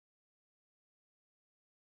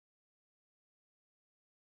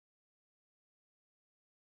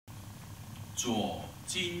左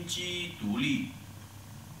金鸡獨立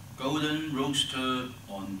Golden Rooster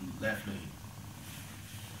on left leg.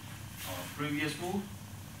 Our previous move.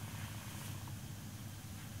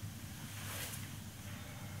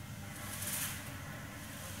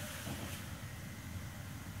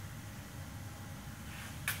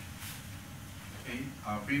 Okay,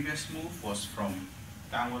 our previous move was from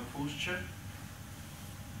downward posture.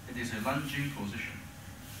 It is a lunging position.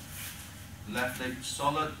 Left leg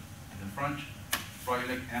solid in the front, right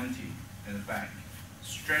leg empty at the back.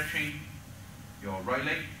 Stretching your right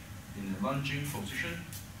leg in the lunging position.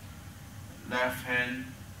 Left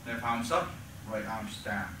arms up, right arms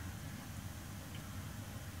down.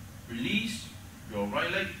 Release your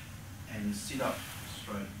right leg and sit up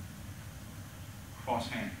straight. Cross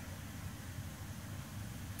hand.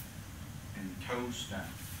 And toes down.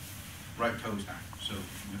 Right toes down. So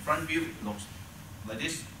in the front view it looks like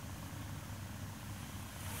this.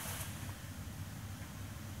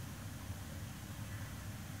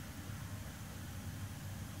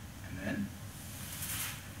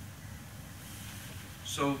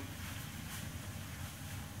 So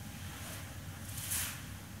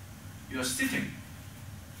you're sitting.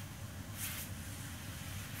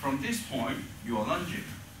 From this point, you are lunging.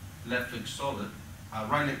 Left leg solid,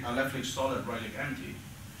 left leg solid, right leg empty.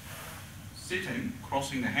 Sitting,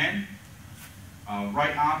 crossing the hand,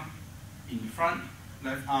 right arm in front,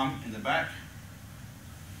 left arm in the back,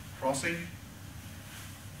 crossing,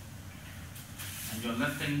 and you're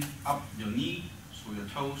lifting up your knee, so your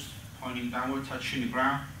toes pointing downward, touching the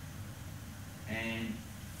ground, and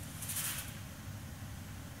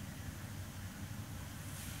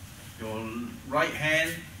your right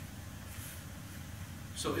hand.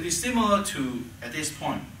 So it is similar to at this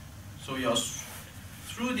point. So you're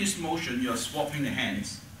through this motion, you're swapping the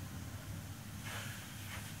hands,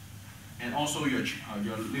 and also you're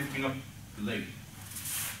lifting up the leg.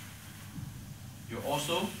 You're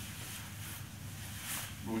also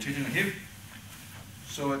rotating the hip.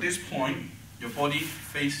 So at this point, your body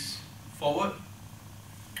face forward,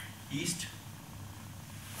 east.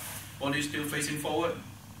 Body still facing forward.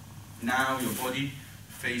 Now your body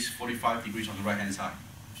face 45 degrees on the right hand side.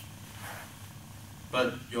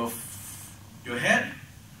 But your head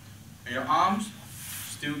and your arms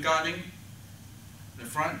still guarding the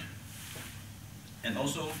front. And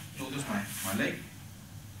also notice my leg.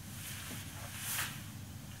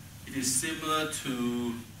 It is similar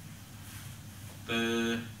to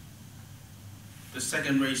the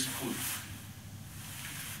second raised foot.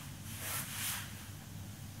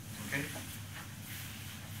 Okay?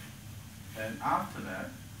 And after that,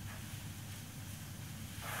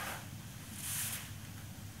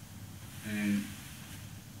 and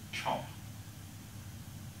chop.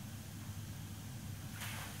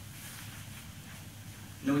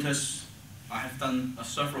 Notice I have done a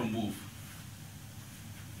several moves.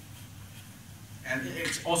 And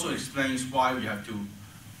it also explains why we have to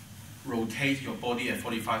rotate your body at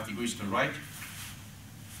 45 degrees to the right.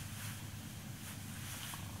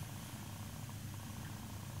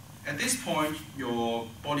 At this point, your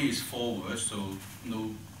body is forward, so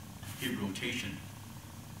no hip rotation.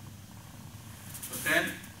 But then,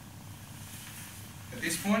 at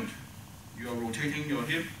this point, you are rotating your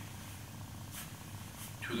hip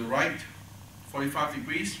to the right, 45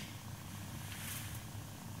 degrees.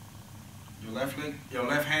 Your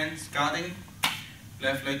left hand guarding,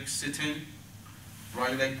 left leg sitting,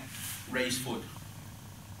 right leg raised foot.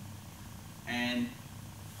 And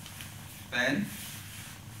then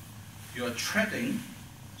you are treading,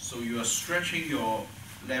 so you are stretching your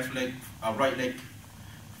right leg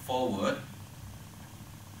forward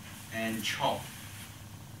and chop.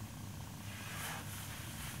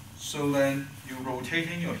 So then you're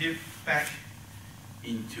rotating your hip back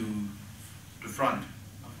into the front,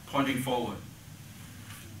 pointing forward.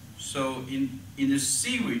 So in the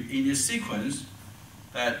sequence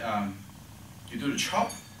that you do the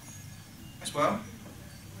chop as well.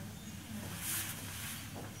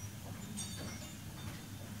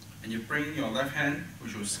 And you bring your left hand,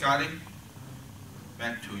 which was guarding,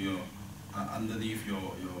 back to your underneath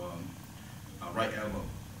your right elbow.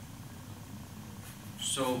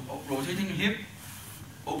 So rotating the hip,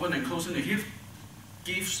 open and closing the hip,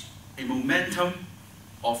 gives a momentum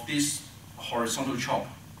of this horizontal chop.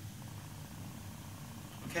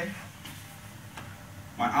 Okay?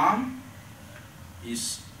 My arm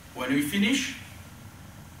is, when we finish,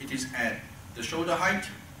 it is at the shoulder height,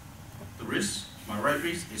 the wrist. My right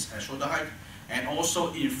wrist is at shoulder height, and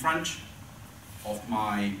also in front of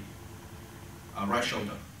my right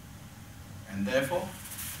shoulder. And therefore,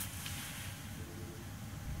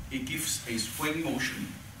 it gives a swing motion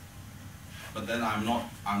but then I'm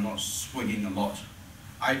not swinging a lot.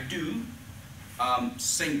 I do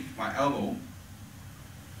sink my elbow.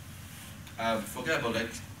 Forget about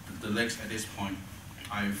the legs at this point.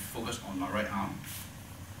 I focus on my right arm.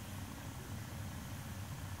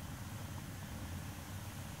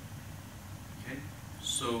 Okay,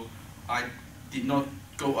 so I did not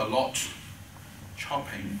go a lot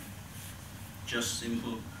chopping, just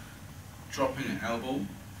simple dropping an elbow,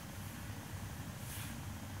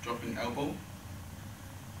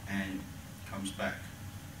 and comes back.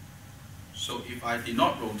 So if I did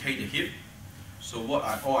not rotate the hip, so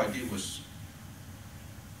all I did was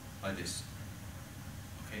like this.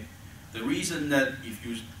 Okay. The reason that if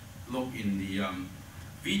you look in the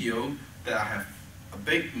video that I have a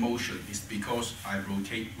big motion is because I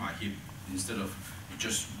rotate my hip instead of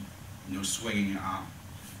just swinging the arm.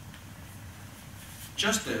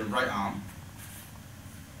 Just the right arm.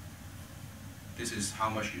 This is how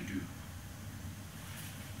much you do.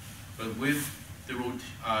 But with the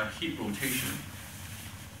hip rotation,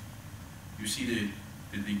 you see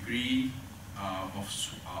the degree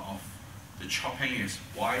of the chopping is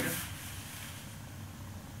wider.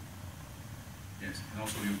 Yes, and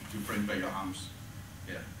also you bring back your arms.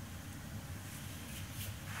 Yeah.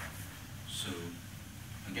 So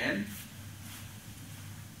again,